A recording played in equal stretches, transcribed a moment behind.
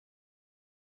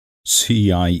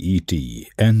CIET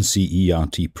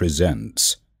NCERT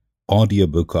presents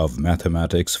Audiobook of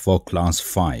Mathematics for Class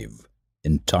 5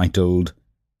 entitled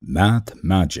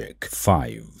MATHMAGIC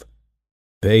 5,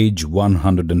 page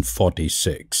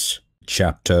 146,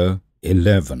 Chapter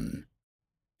 11,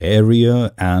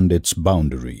 Area and its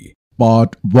Boundary.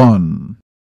 Part 1.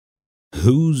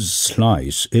 Whose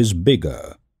slice is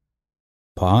bigger?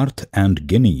 Parth and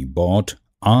Ginny bought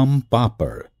aam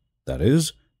papar, that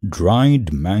is,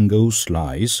 dried mango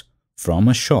slice, from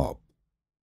a shop.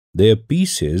 Their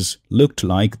pieces looked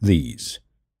like these.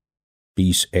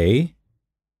 Piece A,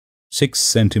 6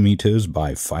 centimeters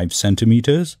by 5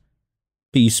 centimeters.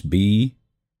 Piece B,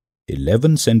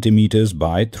 11 centimeters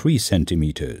by 3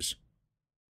 centimeters.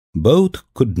 Both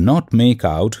could not make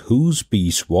out whose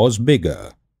piece was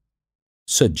bigger.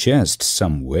 Suggest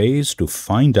some ways to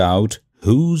find out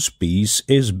whose piece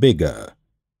is bigger.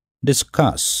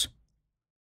 Discuss.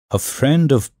 A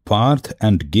friend of Parth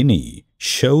and Ginny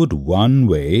showed one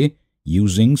way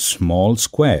using small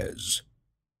squares.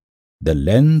 The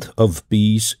length of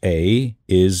piece A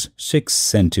is 6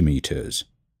 centimeters.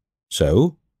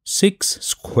 So, 6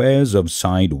 squares of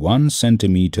side 1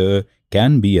 centimeter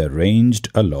can be arranged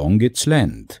along its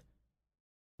length.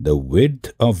 The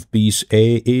width of piece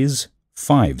A is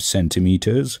 5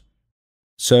 centimeters.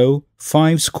 So,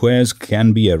 5 squares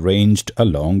can be arranged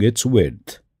along its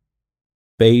width.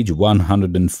 Page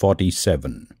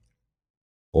 147.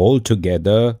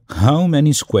 Altogether, how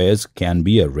many squares can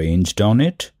be arranged on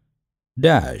it?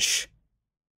 Dash.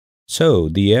 So,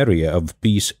 the area of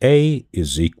piece A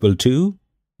is equal to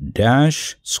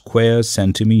dash square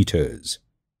centimeters.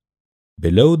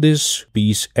 Below this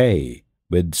piece A,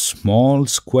 with small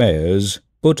squares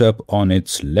put up on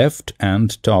its left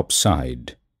and top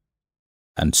side.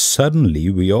 And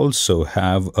suddenly we also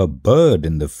have a bird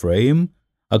in the frame,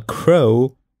 a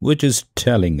crow, which is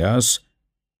telling us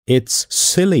it's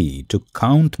silly to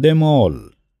count them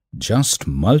all, just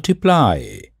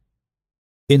multiply.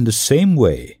 In the same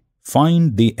way,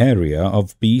 find the area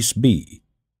of piece B.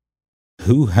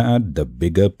 Who had the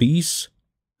bigger piece?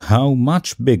 How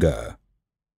much bigger?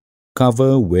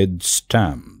 Cover with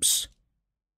stamps.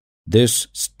 This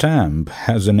stamp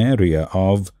has an area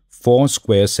of 4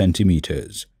 square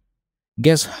centimeters.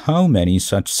 Guess how many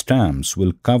such stamps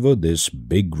will cover this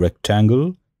big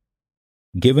rectangle?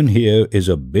 Given here is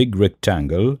a big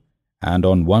rectangle, and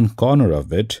on one corner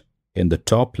of it, in the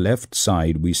top left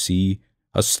side, we see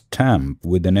a stamp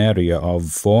with an area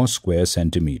of 4 square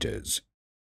centimeters.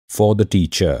 For the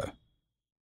teacher.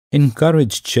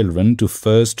 Encourage children to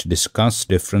first discuss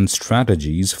different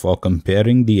strategies for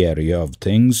comparing the area of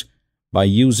things by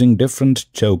using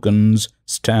different tokens,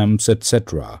 stamps,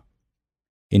 etc.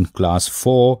 In Class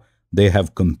 4, they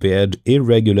have compared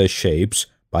irregular shapes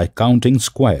by counting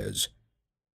squares.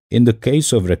 In the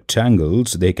case of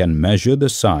rectangles, they can measure the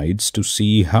sides to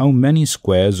see how many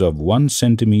squares of 1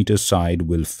 centimeter side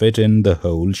will fit in the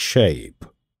whole shape.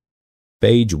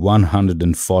 Page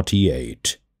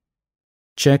 148.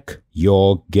 Check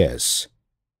your guess.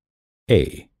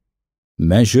 A.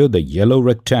 Measure the yellow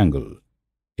rectangle.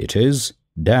 It is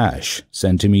dash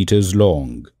centimeters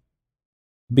long.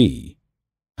 B.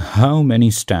 How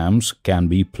many stamps can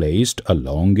be placed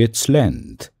along its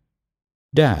length?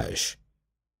 Dash.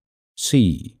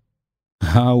 C.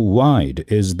 How wide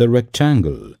is the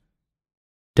rectangle?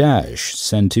 Dash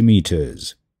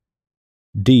centimeters.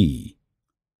 D.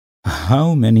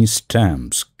 How many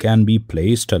stamps can be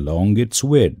placed along its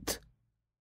width?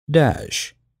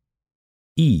 Dash.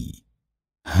 E.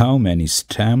 How many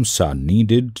stamps are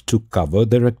needed to cover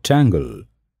the rectangle?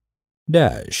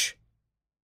 Dash.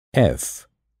 F.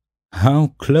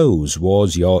 How close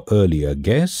was your earlier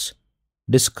guess?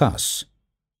 Discuss.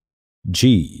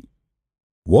 G.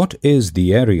 What is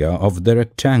the area of the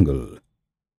rectangle?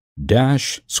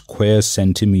 Dash square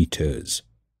centimeters.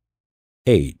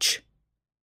 H.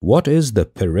 What is the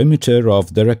perimeter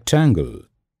of the rectangle?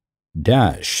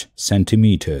 Dash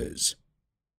centimeters.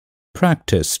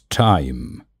 Practice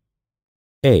time.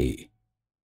 A.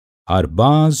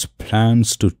 Arbaz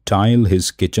plans to tile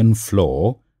his kitchen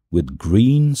floor with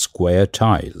green square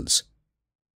tiles.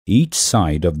 Each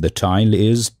side of the tile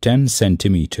is 10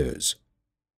 centimeters.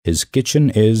 His kitchen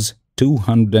is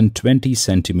 220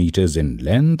 centimeters in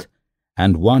length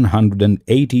and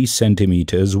 180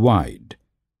 centimeters wide.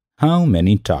 How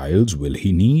many tiles will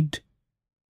he need?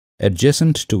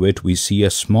 Adjacent to it, we see a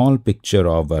small picture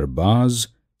of Arbaz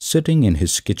sitting in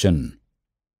his kitchen.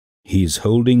 He is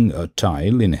holding a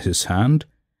tile in his hand,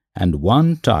 and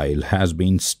one tile has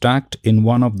been stacked in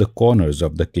one of the corners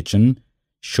of the kitchen,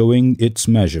 showing its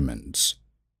measurements.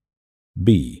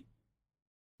 B.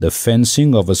 The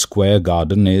fencing of a square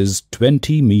garden is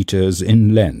 20 meters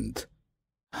in length.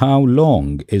 How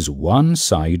long is one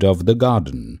side of the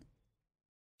garden?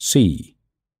 C.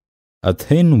 A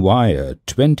thin wire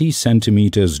 20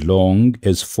 centimeters long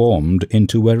is formed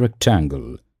into a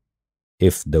rectangle.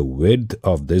 If the width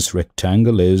of this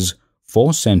rectangle is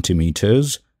 4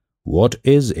 centimeters, what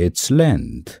is its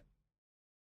length?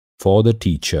 For the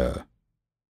teacher,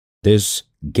 this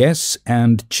guess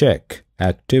and check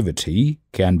activity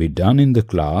can be done in the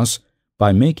class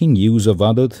by making use of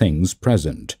other things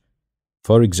present.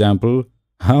 For example,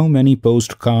 how many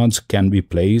postcards can be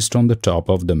placed on the top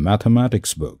of the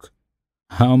mathematics book?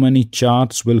 How many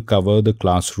charts will cover the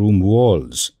classroom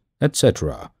walls,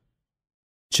 etc.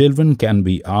 Children can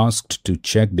be asked to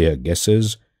check their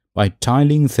guesses by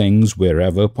tiling things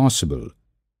wherever possible.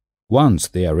 Once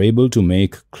they are able to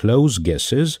make close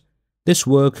guesses, this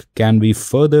work can be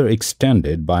further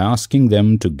extended by asking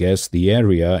them to guess the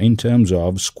area in terms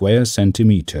of square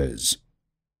centimeters.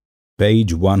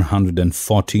 Page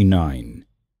 149.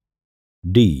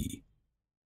 D.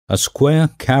 A square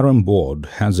carom board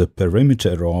has a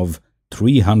perimeter of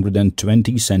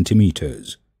 320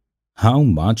 centimeters. How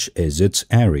much is its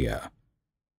area?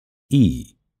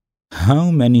 E. How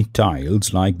many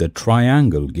tiles like the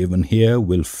triangle given here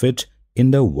will fit in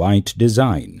the white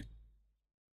design?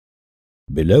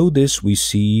 Below this we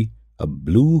see a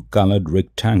blue-colored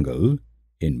rectangle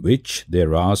in which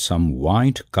there are some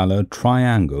white-colored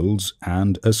triangles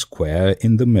and a square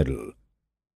in the middle.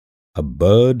 A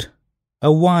bird,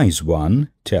 a wise one,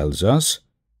 tells us,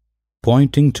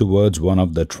 pointing towards one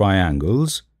of the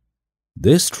triangles,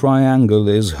 this triangle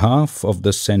is half of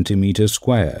the centimeter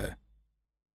square.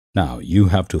 Now you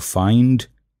have to find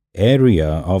area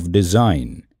of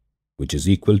design, which is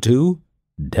equal to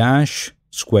dash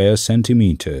square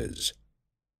centimeters.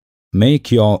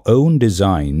 Make your own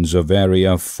designs of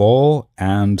area 4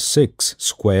 and 6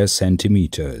 square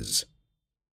centimeters.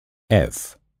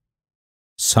 F.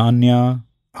 Sanya,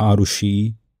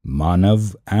 Arushi,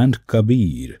 Manav and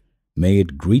Kabir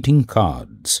made greeting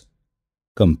cards.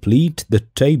 Complete the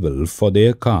table for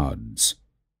their cards.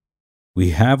 We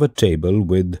have a table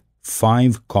with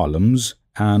 5 columns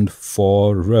and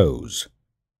 4 rows.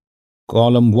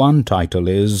 Column 1 title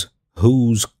is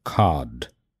Whose Card?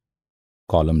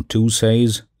 Column 2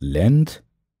 says Length.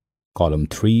 Column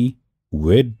 3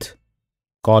 Width.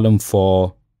 Column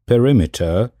 4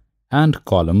 Perimeter. And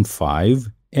column 5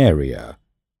 Area.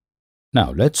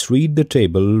 Now let's read the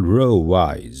table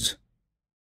row-wise.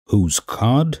 Whose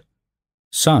card?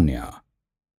 Sanya.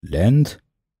 Length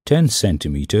 10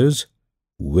 centimeters.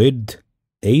 Width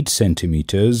 8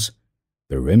 centimeters.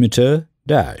 Perimeter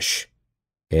dash.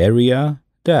 Area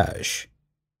dash.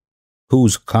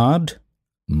 Whose card?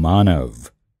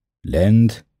 Manav.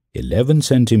 Length 11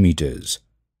 centimeters.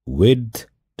 Width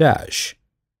dash.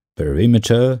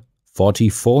 Perimeter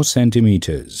 44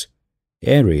 centimeters.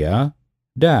 Area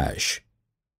dash.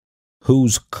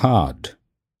 Whose card?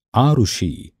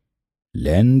 Arushi.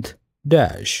 Length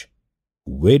dash.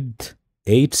 Width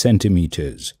 8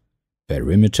 centimeters.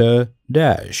 Perimeter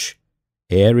dash.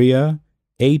 Area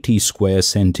 80 square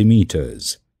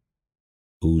centimeters.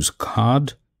 Whose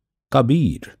card?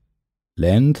 Kabir.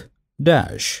 Length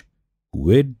dash.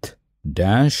 Width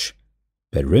dash.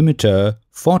 Perimeter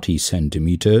 40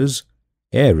 centimeters.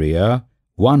 Area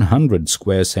 100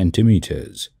 square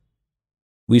centimeters.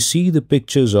 We see the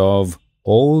pictures of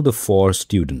all the 4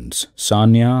 students,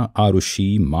 Sanya,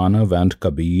 Arushi, Manav and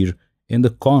Kabir, in the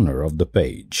corner of the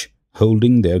page,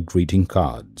 holding their greeting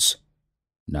cards.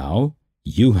 Now,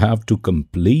 you have to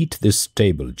complete this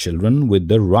table, children, with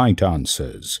the right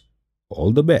answers.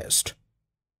 All the best.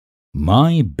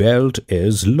 My belt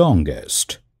is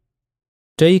longest.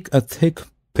 Take a thick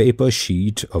paper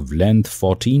sheet of length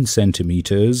 14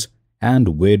 centimeters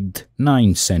and width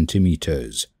 9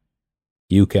 centimeters.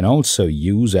 You can also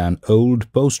use an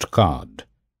old postcard.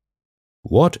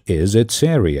 What is its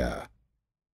area?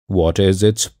 What is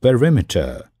its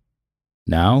perimeter?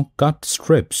 Now cut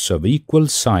strips of equal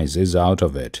sizes out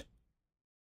of it.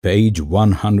 Page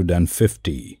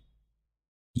 150.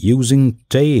 Using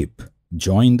tape,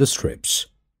 join the strips,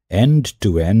 end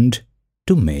to end,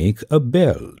 to make a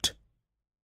belt.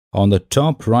 On the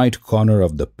top right corner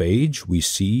of the page, we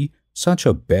see such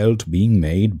a belt being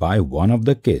made by one of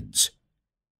the kids.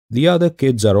 The other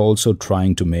kids are also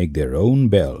trying to make their own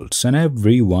belts and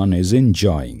everyone is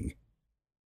enjoying.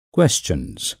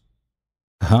 Questions.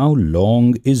 How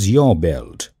long is your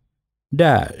belt?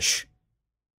 Dash.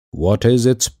 What is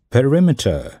its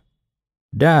perimeter?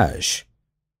 Dash.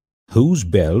 Whose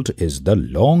belt is the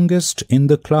longest in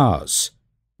the class?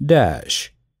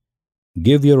 Dash.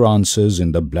 Give your answers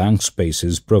in the blank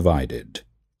spaces provided.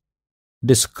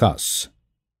 Discuss.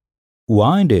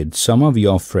 Why did some of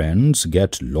your friends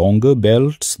get longer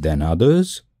belts than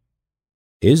others?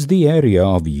 Is the area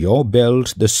of your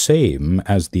belt the same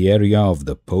as the area of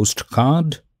the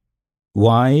postcard?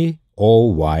 Why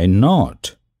or why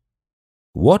not?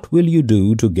 What will you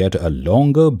do to get a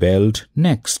longer belt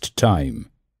next time?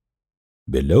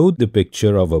 Below the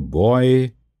picture of a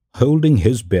boy holding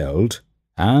his belt,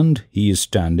 and he is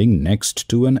standing next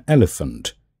to an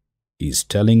elephant. He is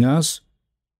telling us,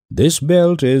 this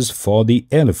belt is for the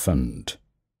elephant.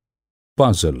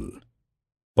 Puzzle.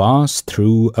 Pass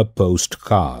through a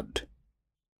postcard.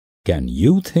 Can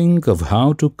you think of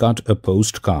how to cut a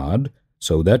postcard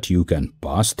so that you can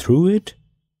pass through it?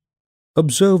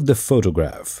 Observe the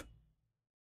photograph.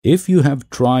 If you have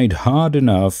tried hard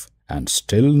enough and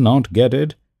still not get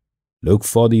it, look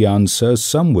for the answer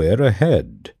somewhere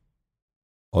ahead.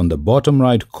 On the bottom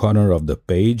right corner of the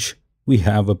page, we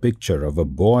have a picture of a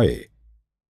boy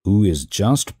who is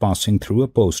just passing through a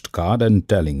postcard and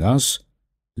telling us,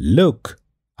 look,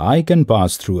 I can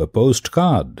pass through a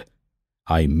postcard.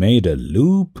 I made a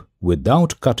loop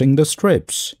without cutting the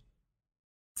strips.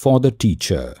 For the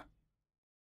teacher.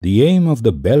 The aim of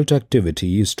the belt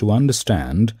activity is to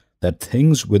understand that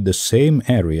things with the same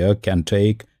area can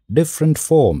take different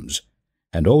forms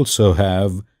and also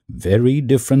have very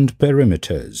different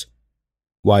perimeters.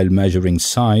 While measuring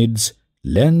sides,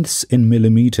 lengths in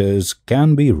millimeters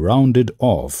can be rounded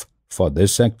off for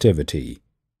this activity.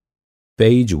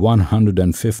 Page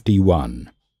 151.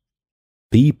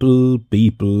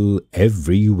 People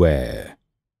everywhere.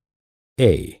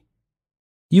 A.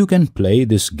 You can play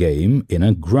this game in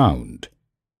a ground.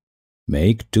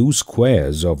 Make 2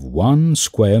 squares of 1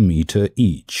 square meter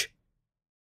each.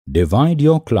 Divide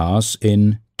your class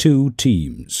in 2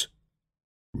 teams.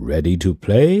 Ready to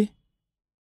play?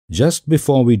 Just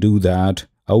before we do that,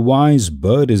 a wise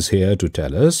bird is here to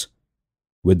tell us,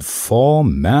 with 4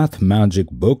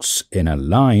 MATHMAGIC books in a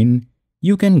line,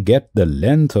 you can get the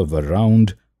length of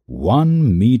around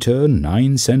 1 meter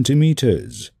 9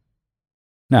 centimeters.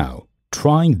 Now,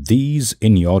 try these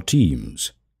in your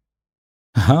teams.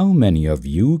 How many of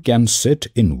you can sit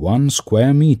in 1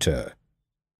 square meter?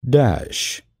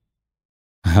 Dash.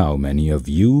 How many of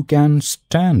you can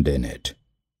stand in it?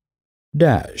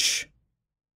 Dash.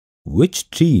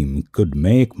 Which team could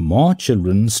make more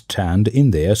children stand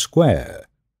in their square?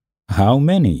 How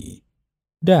many?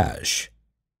 Dash.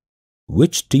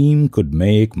 Which team could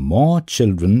make more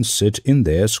children sit in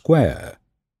their square?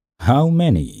 How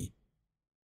many?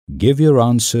 Give your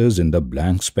answers in the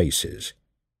blank spaces.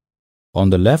 On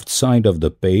the left side of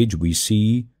the page we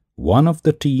see one of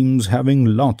the teams having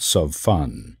lots of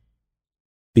fun.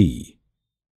 B.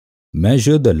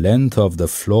 Measure the length of the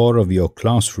floor of your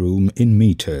classroom in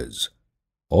meters.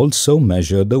 Also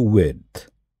measure the width.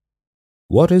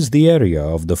 What is the area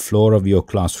of the floor of your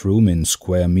classroom in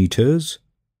square meters?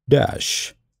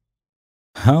 Dash.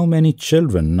 How many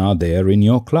children are there in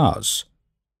your class?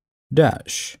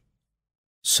 Dash.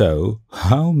 So,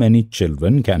 how many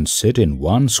children can sit in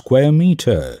 1 square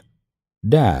meter?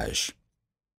 Dash.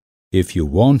 If you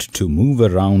want to move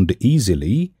around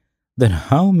easily, then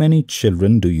how many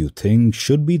children do you think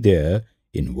should be there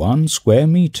in 1 square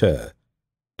meter?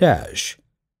 Dash.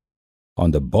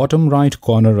 On the bottom right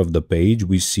corner of the page,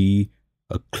 we see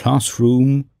a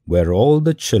classroom where all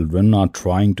the children are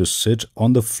trying to sit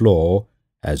on the floor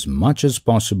as much as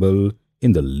possible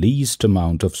in the least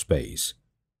amount of space.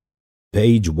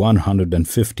 Page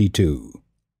 152.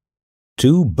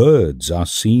 2 birds are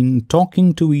seen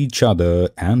talking to each other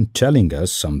and telling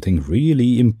us something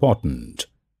really important.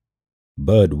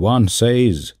 Bird 1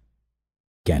 says,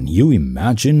 can you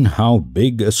imagine how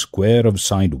big a square of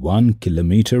side 1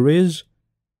 kilometer is?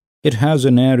 It has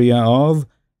an area of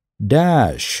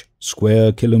dash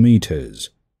square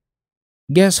kilometers.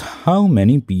 Guess how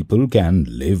many people can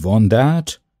live on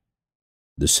that?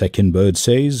 The second bird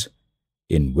says,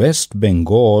 in West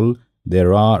Bengal,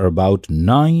 there are about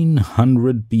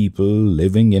 900 people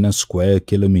living in a square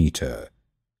kilometer.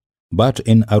 But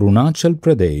in Arunachal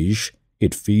Pradesh,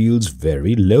 it feels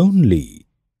very lonely.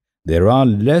 There are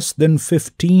less than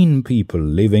 15 people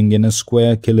living in a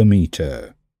square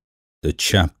kilometer. The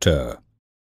chapter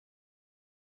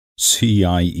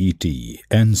CIET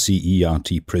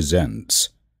NCERT presents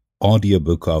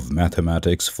Audiobook of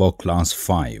Mathematics for Class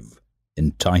 5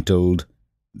 entitled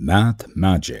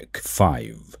MATHMAGIC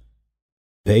 5.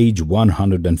 Page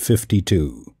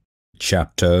 152.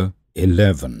 Chapter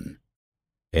 11.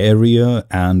 Area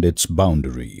and its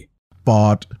boundary.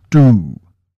 Part 2.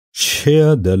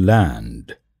 Share the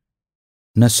land.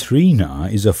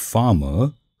 Nasrina is a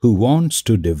farmer who wants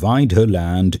to divide her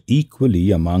land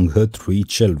equally among her 3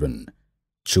 children,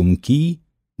 Chumki,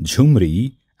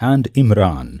 Jhumri and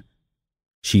Imran.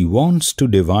 She wants to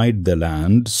divide the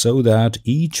land so that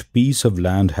each piece of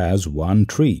land has 1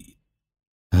 tree.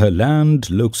 Her land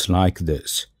looks like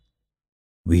this.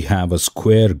 We have a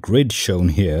square grid shown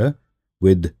here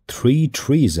with 3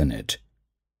 trees in it.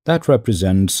 That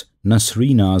represents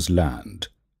Nasrina's land.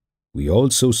 We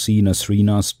also see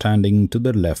Nasrina standing to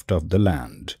the left of the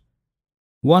land.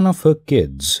 One of her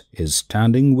kids is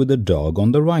standing with a dog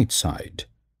on the right side.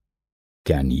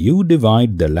 Can you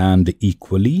divide the land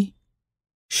equally?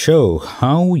 Show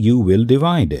how you will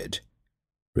divide it.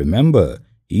 Remember,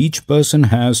 each person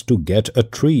has to get a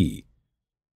tree.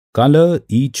 Color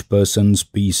each person's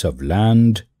piece of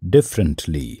land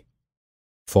differently.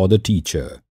 For the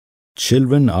teacher,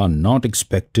 children are not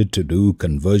expected to do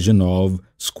conversion of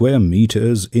square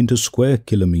meters into square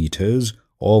kilometers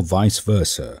or vice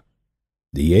versa.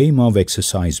 The aim of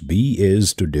exercise B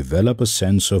is to develop a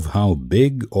sense of how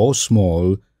big or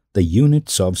small the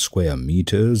units of square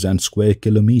meters and square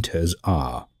kilometers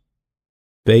are.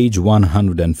 Page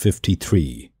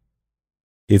 153.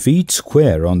 If each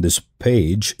square on this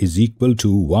page is equal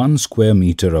to 1 square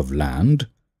meter of land,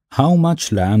 how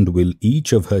much land will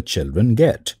each of her children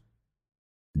get?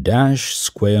 Dash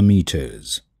square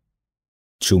meters.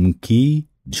 Chumki,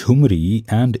 Jhumri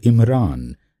and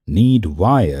Imran need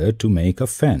wire to make a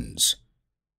fence.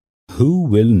 Who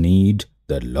will need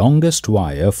the longest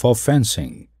wire for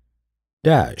fencing?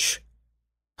 Dash.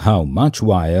 How much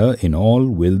wire in all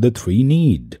will the 3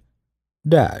 need?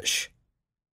 Dash.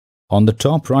 On the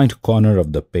top right corner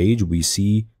of the page we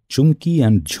see Chumki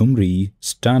and Jhumri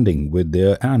standing with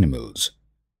their animals.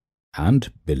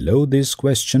 And below this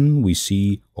question we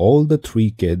see all the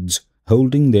 3 kids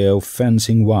holding their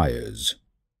fencing wires.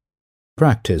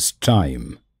 Practice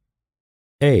time.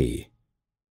 A.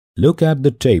 Look at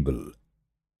the table.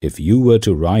 If you were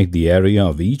to write the area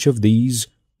of each of these,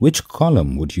 which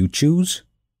column would you choose?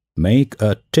 Make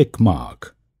a tick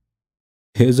mark.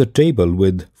 Here's a table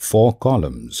with 4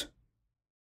 columns.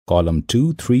 Column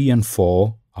 2, 3 and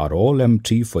 4 are all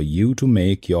empty for you to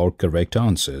make your correct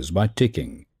answers by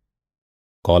ticking.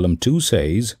 Column 2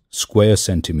 says square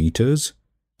centimeters,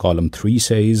 column 3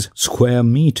 says square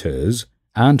meters,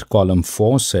 and column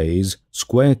 4 says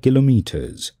square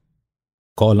kilometers.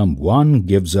 Column 1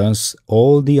 gives us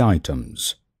all the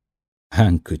items: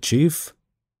 handkerchief,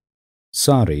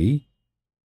 sari,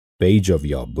 page of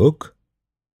your book,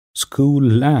 school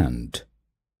land,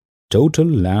 total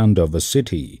land of a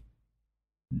city,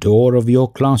 door of your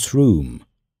classroom,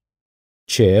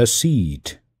 chair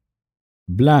seat,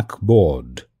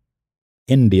 blackboard,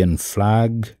 Indian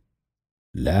flag,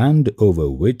 land over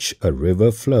which a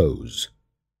river flows.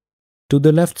 To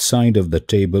the left side of the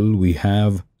table we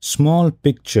have small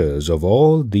pictures of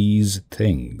all these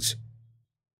things.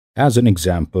 As an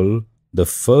example, the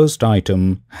first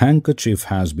item, handkerchief,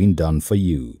 has been done for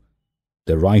you.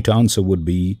 The right answer would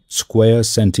be square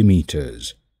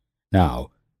centimeters. Now,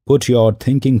 put your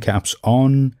thinking caps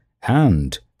on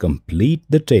and complete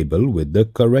the table with the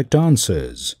correct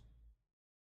answers.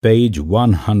 Page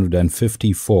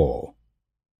 154.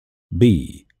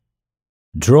 B.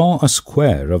 Draw a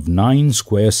square of 9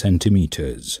 square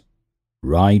centimeters.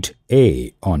 Write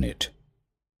A on it.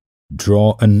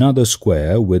 Draw another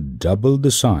square with double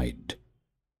the side.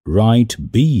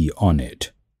 Write B on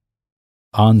it.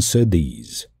 Answer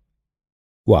these.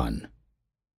 1.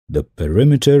 The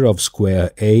perimeter of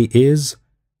square A is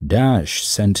dash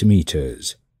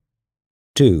centimeters.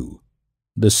 2.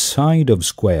 The side of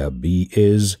square B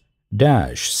is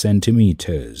dash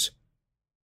centimeters.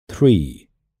 3.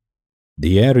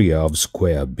 The area of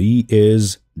square B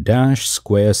is dash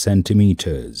square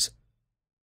centimeters.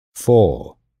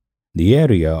 4. The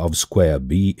area of square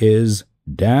B is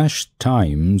dash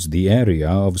times the area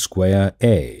of square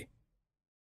A.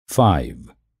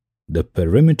 5. The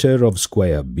perimeter of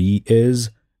square B is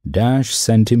dash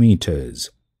centimeters.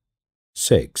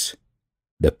 6.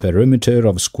 The perimeter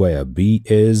of square B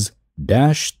is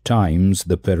dash times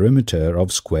the perimeter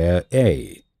of square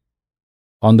A.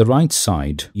 On the right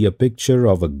side, a picture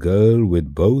of a girl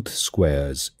with both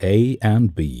squares A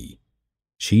and B.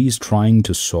 She is trying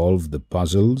to solve the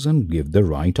puzzles and give the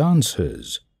right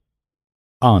answers.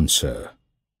 Answer.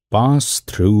 Pass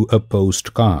through a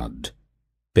postcard.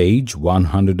 Page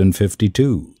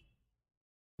 152.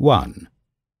 1.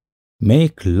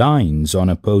 Make lines on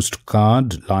a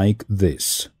postcard like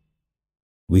this.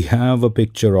 We have a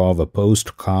picture of a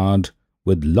postcard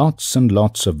with lots and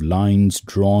lots of lines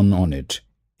drawn on it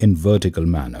in vertical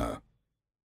manner.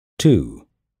 2.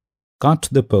 cut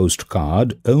the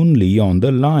postcard only on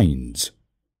the lines.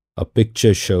 A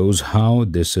picture shows how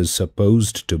this is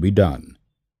supposed to be done.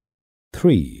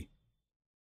 3.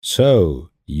 So,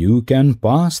 you can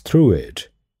pass through it.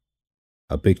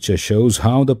 A picture shows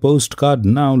how the postcard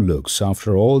now looks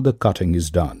after all the cutting is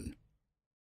done.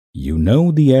 You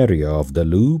know the area of the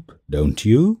loop, don't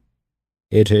you?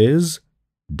 It is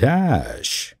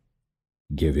dash.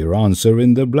 Give your answer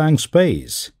in the blank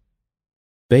space.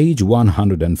 Page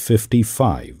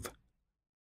 155.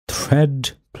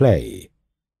 Thread play.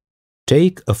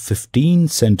 Take a 15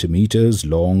 centimeters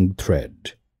long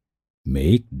thread.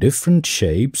 Make different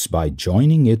shapes by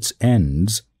joining its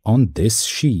ends on this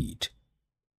sheet.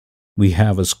 We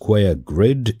have a square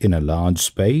grid in a large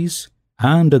space,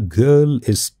 and a girl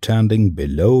is standing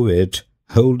below it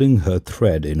holding her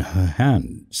thread in her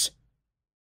hands.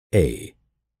 A.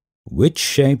 Which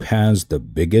shape has the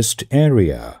biggest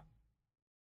area?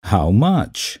 How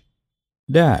much?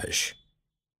 Dash.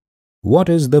 What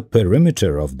is the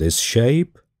perimeter of this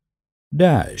shape?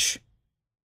 Dash.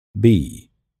 B.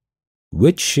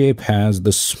 Which shape has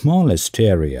the smallest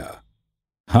area?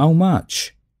 How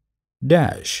much?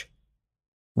 Dash.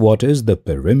 What is the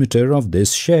perimeter of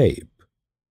this shape?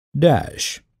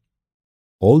 Dash.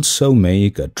 Also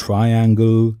make a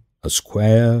triangle, a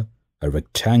square, a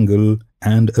rectangle,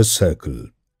 and a circle.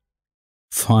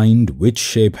 Find which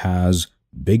shape has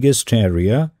biggest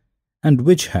area and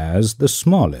which has the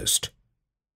smallest.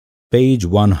 Page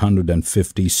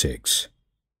 156.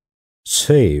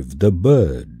 Save the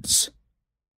birds.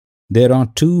 There are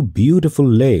 2 beautiful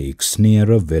lakes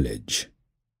near a village.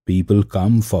 People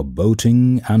come for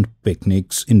boating and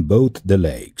picnics in both the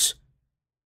lakes.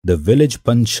 The village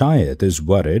panchayat is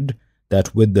worried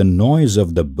that with the noise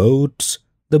of the boats,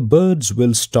 the birds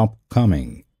will stop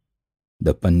coming.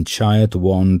 The panchayat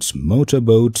wants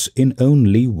motorboats in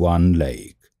only one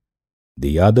lake.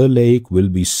 The other lake will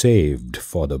be saved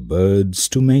for the birds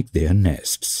to make their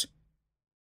nests.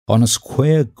 On a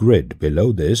square grid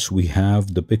below this, we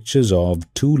have the pictures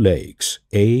of 2 lakes,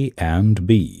 A and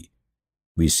B.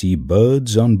 We see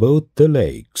birds on both the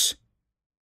lakes.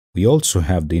 We also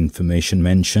have the information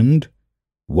mentioned.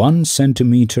 1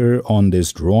 centimeter on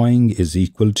this drawing is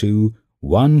equal to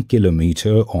 1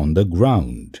 kilometer on the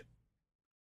ground.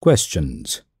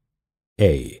 Questions.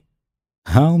 A.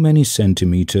 How many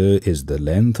centimeter is the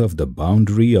length of the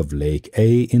boundary of Lake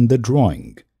A in the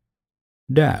drawing?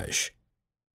 Dash.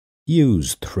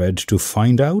 Use thread to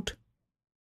find out.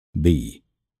 B.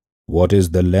 What is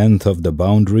the length of the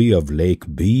boundary of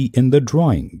Lake B in the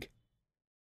drawing?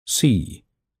 C.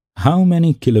 How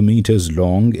many kilometers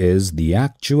long is the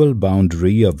actual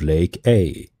boundary of Lake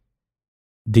A?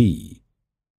 D.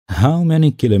 How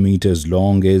many kilometers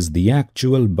long is the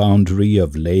actual boundary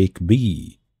of Lake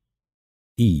B?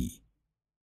 E.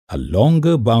 A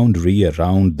longer boundary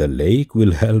around the lake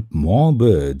will help more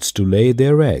birds to lay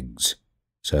their eggs.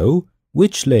 So,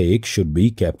 which lake should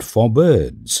be kept for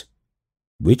birds?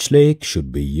 Which lake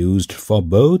should be used for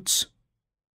boats?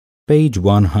 Page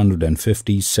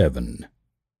 157.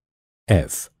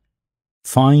 F.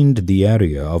 Find the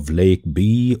area of Lake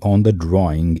B on the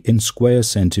drawing in square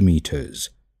centimeters.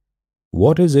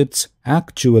 What is its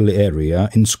actual area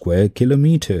in square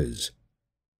kilometers?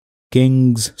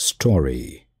 King's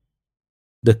story.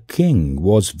 The king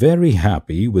was very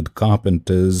happy with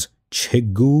carpenters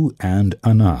Cheggu and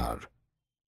Anar.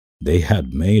 They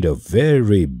had made a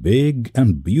very big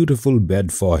and beautiful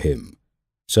bed for him.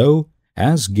 So,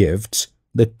 as gifts,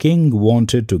 the king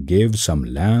wanted to give some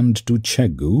land to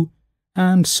Cheggu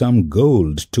and some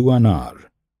gold to Anar.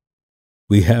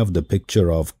 We have the picture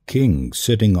of king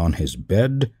sitting on his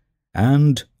bed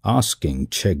and asking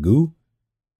Cheggu,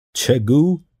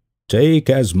 "Cheggu, take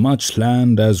as much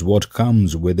land as what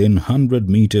comes within 100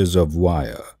 meters of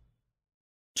wire."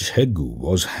 Cheggu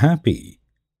was happy.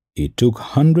 He took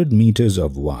 100 meters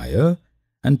of wire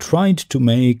and tried to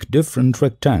make different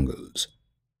rectangles.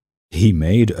 He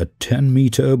made a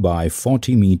 10-meter by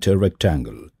 40-meter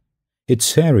rectangle.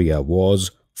 Its area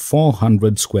was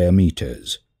 400 square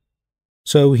meters.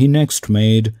 So he next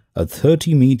made a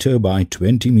 30-meter by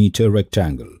 20-meter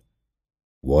rectangle.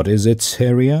 What is its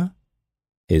area?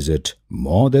 Is it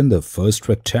more than the first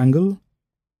rectangle?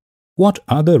 What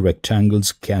other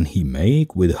rectangles can he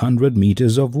make with 100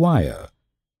 meters of wire?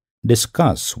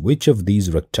 Discuss which of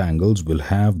these rectangles will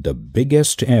have the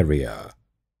biggest area.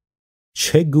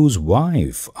 Cheggu's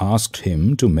wife asked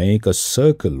him to make a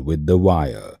circle with the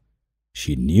wire.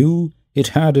 She knew it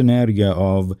had an area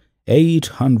of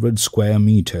 800 square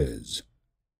meters.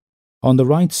 On the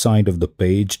right side of the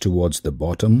page towards the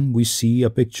bottom, we see a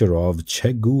picture of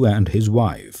Cheggu and his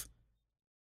wife.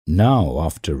 Now,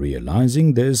 after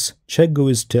realizing this, Cheggu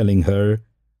is telling her,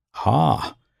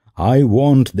 "Ah, I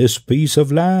want this piece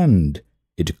of land.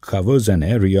 It covers an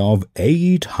area of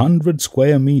 800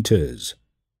 square meters."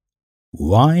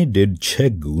 Why did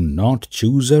Cheggu not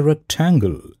choose a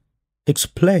rectangle?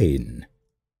 Explain.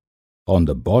 On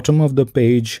the bottom of the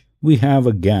page, we have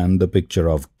again the picture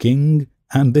of king,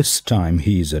 and this time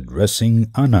he is addressing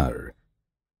Anar.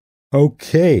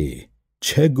 Okay,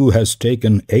 Cheggu has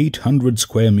taken 800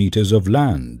 square meters of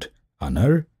land.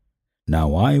 Anar,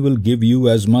 now I will give you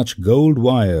as much gold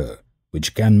wire,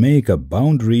 which can make a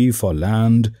boundary for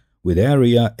land with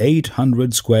area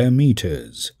 800 square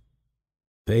meters.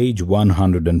 Page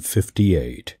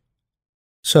 158.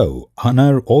 So,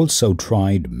 Anar also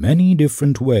tried many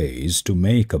different ways to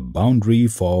make a boundary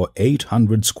for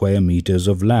 800 square meters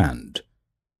of land.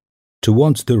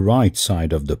 Towards the right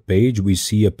side of the page, we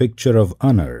see a picture of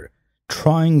Anar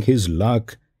trying his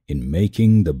luck in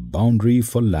making the boundary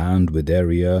for land with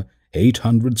area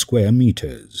 800 square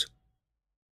meters.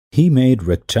 He made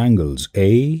rectangles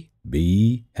A,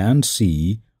 B, and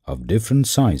C of different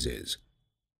sizes.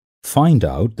 Find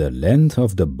out the length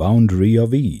of the boundary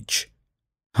of each.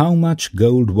 How much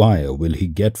gold wire will he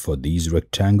get for these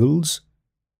rectangles?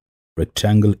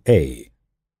 Rectangle A,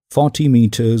 40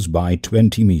 meters by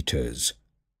 20 meters.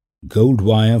 Gold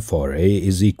wire for A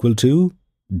is equal to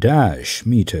dash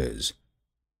meters.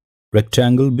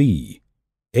 Rectangle B,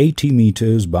 80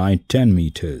 meters by 10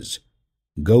 meters.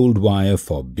 Gold wire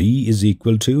for B is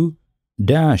equal to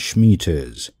dash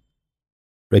meters.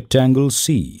 Rectangle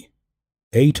C,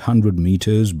 800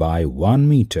 meters by 1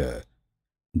 meter.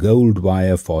 Gold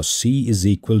wire for C is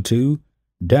equal to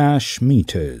dash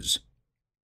meters.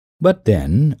 But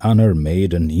then Anar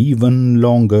made an even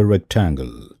longer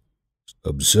rectangle.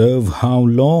 Observe how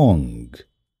long.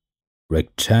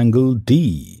 Rectangle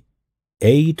D,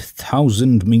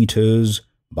 8,000 meters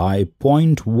by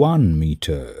 0.1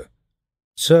 meter.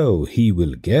 So he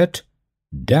will get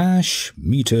dash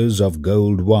meters of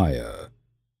gold wire.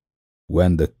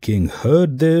 When the king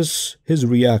heard this, his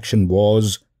reaction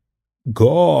was,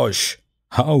 "Gosh,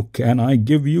 how can I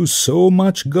give you so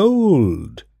much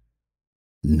gold?"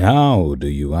 Now do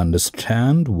you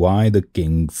understand why the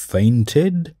king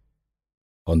fainted?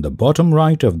 On the bottom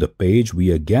right of the page,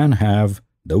 we again have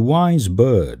the wise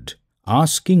bird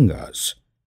asking us,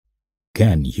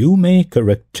 "Can you make a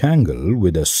rectangle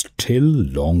with a still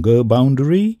longer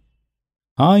boundary?"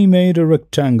 I made a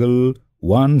rectangle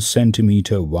 1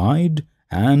 centimeter wide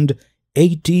and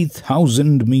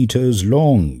 80,000 meters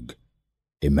long.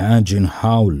 Imagine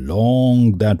how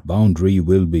long that boundary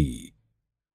will be.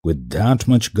 With that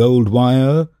much gold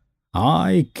wire,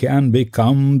 I can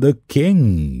become the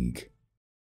king.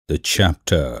 The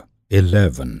chapter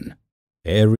 11.